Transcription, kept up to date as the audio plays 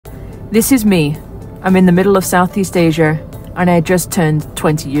This is me. I'm in the middle of Southeast Asia and I just turned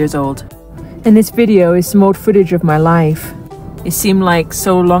 20 years old. And this video is some old footage of my life. It seemed like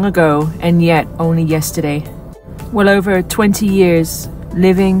so long ago and yet only yesterday. Well over 20 years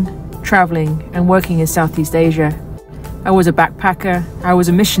living, traveling and working in Southeast Asia. I was a backpacker, I was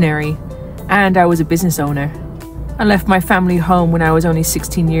a missionary, and I was a business owner. I left my family home when I was only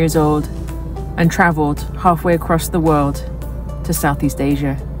 16 years old and traveled halfway across the world to Southeast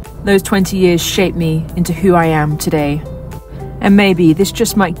Asia. Those 20 years shaped me into who I am today. And maybe this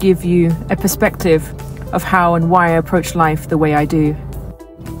just might give you a perspective of how and why I approach life the way I do.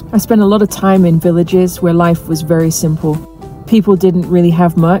 I spent a lot of time in villages where life was very simple. People didn't really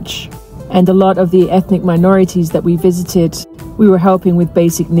have much, and a lot of the ethnic minorities that we visited, we were helping with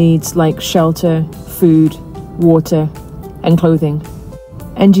basic needs like shelter, food, water, and clothing.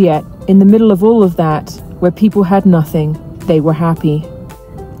 And yet, in the middle of all of that, where people had nothing, they were happy.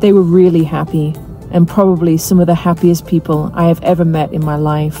 They were really happy, and probably some of the happiest people I have ever met in my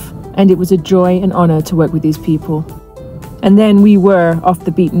life. And it was a joy and honor to work with these people. And then we were off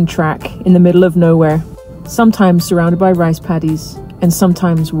the beaten track in the middle of nowhere, sometimes surrounded by rice paddies, and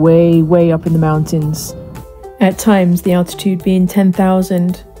sometimes way, way up in the mountains. At times, the altitude being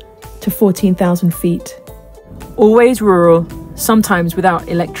 10,000 to 14,000 feet. Always rural, sometimes without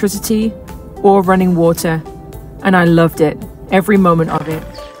electricity or running water. And I loved it, every moment of it.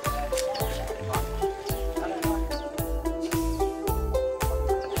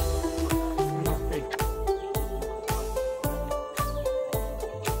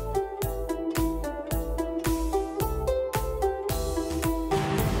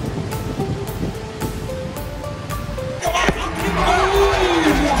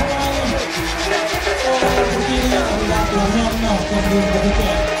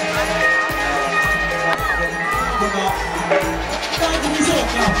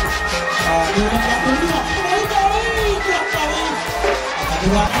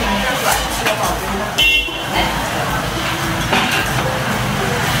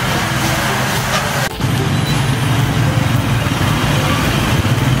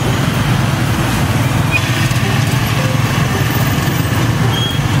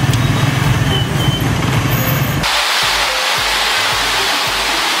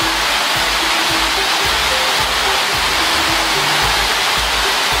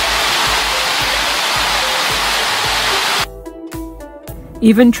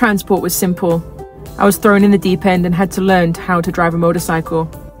 Even transport was simple. I was thrown in the deep end and had to learn how to drive a motorcycle.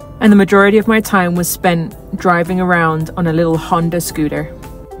 And the majority of my time was spent driving around on a little Honda scooter.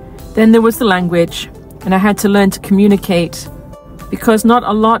 Then there was the language, and I had to learn to communicate because not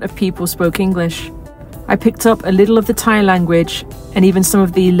a lot of people spoke English. I picked up a little of the Thai language and even some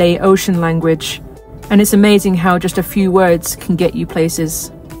of the Laotian language. And it's amazing how just a few words can get you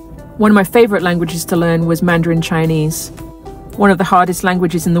places. One of my favorite languages to learn was Mandarin Chinese. One of the hardest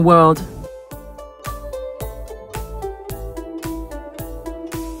languages in the world.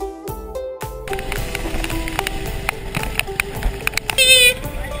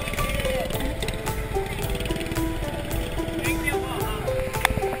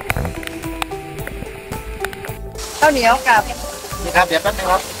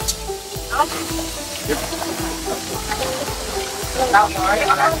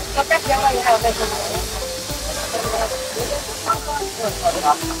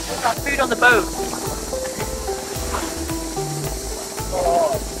 Food on the boat.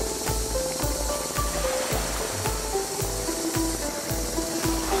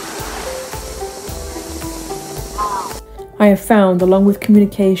 I have found, along with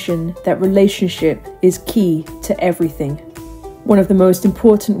communication, that relationship is key to everything. One of the most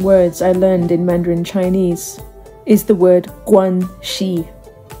important words I learned in Mandarin Chinese is the word guan xi,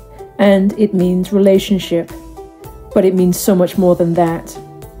 and it means relationship. But it means so much more than that.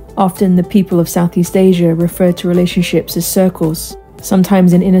 Often the people of Southeast Asia refer to relationships as circles,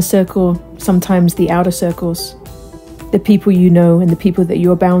 sometimes an inner circle, sometimes the outer circles. The people you know and the people that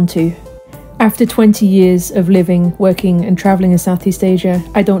you're bound to. After 20 years of living, working and traveling in Southeast Asia,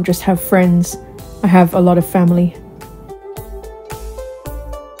 I don't just have friends, I have a lot of family.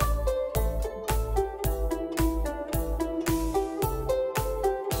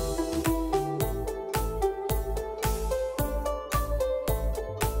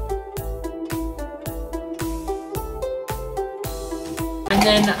 And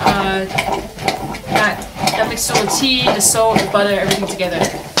then that mixes all the tea, the salt, the butter, everything together.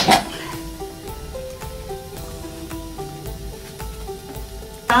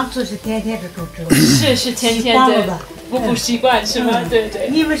 当初是天天的都吃，是天天的，不习惯是吗？对对。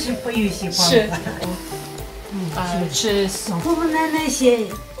你们是不有习惯是。是。姑姑奶奶些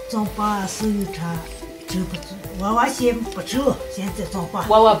装爸是有茶，吃不吃？娃娃先不吃，现在装爸。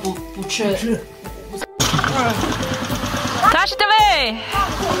娃娃不吃。吃。Tashi Tave!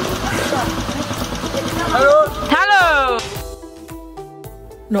 Hello! Hello!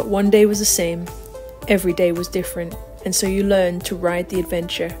 Not one day was the same. Every day was different. And so you learn to ride the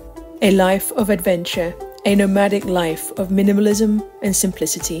adventure. A life of adventure. A nomadic life of minimalism and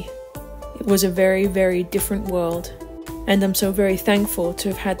simplicity. It was a very, very different world. And I'm so very thankful to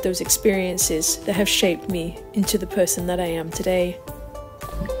have had those experiences that have shaped me into the person that I am today.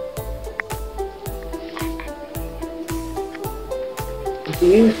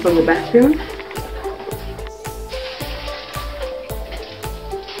 Views from the bathroom.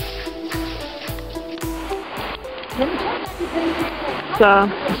 So,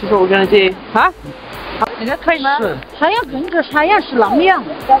 this is what we're going to do. Huh? 你这可以吗？还要跟着啥样是狼样？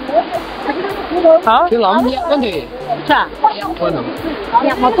好，是狼面对。是啊。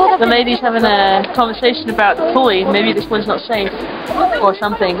The lady's having a conversation about the pulley. Maybe this one's not safe or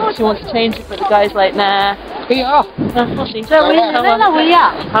something. She wants to change it, but the guy's like, nah. 可以啊。不行。这维亚，那维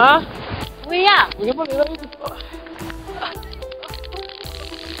亚。啊？维亚。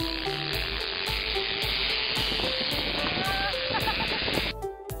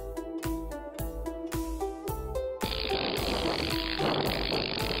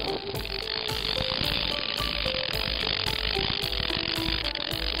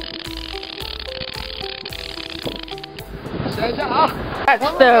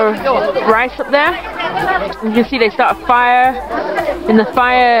That's the rice up there. You can see they start a fire, and the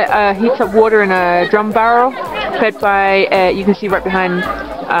fire heats up water in a drum barrel, fed by, you can see right behind,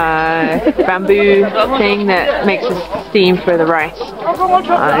 bamboo thing that makes a steam for the rice.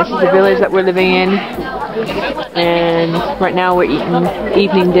 This is the village that we're living in, and right now we're eating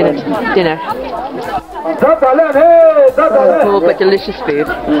evening dinner. Full but delicious food.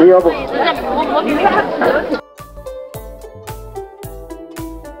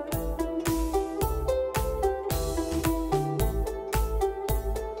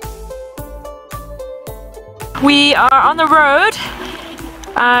 We are on the road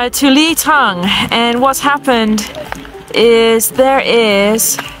to Litang, and what's happened is the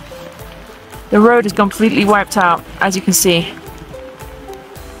road is completely wiped out, as you can see,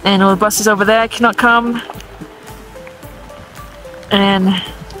 and all the buses over there cannot come, and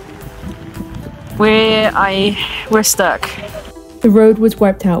we're stuck. The road was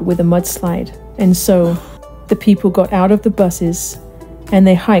wiped out with a mudslide, and so the people got out of the buses and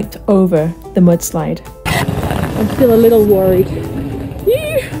they hiked over the mudslide. I'm still a little worried.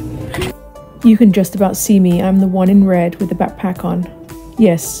 You can just about see me. I'm the one in red with the backpack on.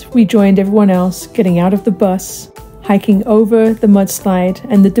 Yes, we joined everyone else getting out of the bus, hiking over the mudslide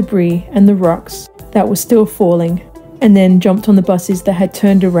and the debris and the rocks that were still falling, and then jumped on the buses that had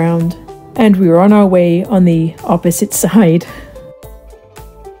turned around, and we were on our way on the opposite side.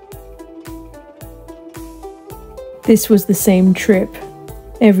 This was the same trip.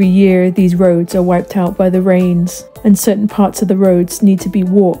 Every year, these roads are wiped out by the rains, and certain parts of the roads need to be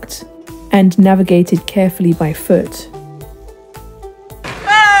walked and navigated carefully by foot.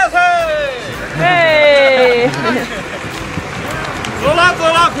 Hey!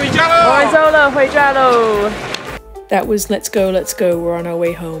 That was let's go, we're on our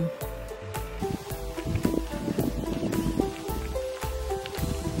way home.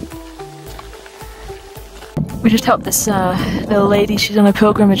 We just helped this little lady. She's on a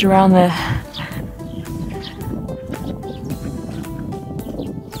pilgrimage around there.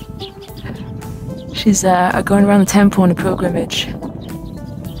 She's going around the temple on a pilgrimage,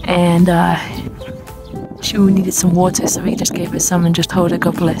 and she needed some water, so we just gave her some and just told her,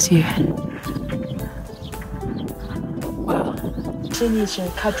 God bless you. Wow. Thank you.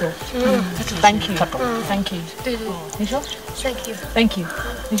 Thank you. Thank you. Thank you.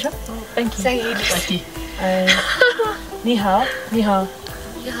 Thank you. Thank you. 你好，你好，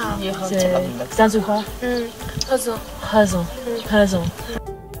你好，你好，赞助好，何总。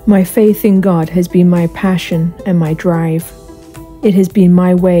My faith in God has been my passion and my drive. It has been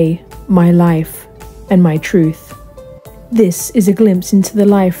my way, my life, and my truth. This is a glimpse into the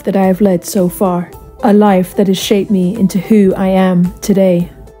life that I have led so far, a life that has shaped me into who I am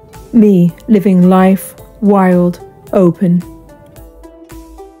today. Me living life wild, open.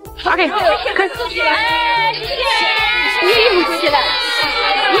 Okay, good.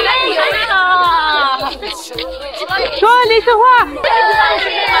 说李子话，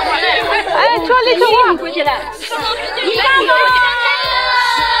哎，说李子话。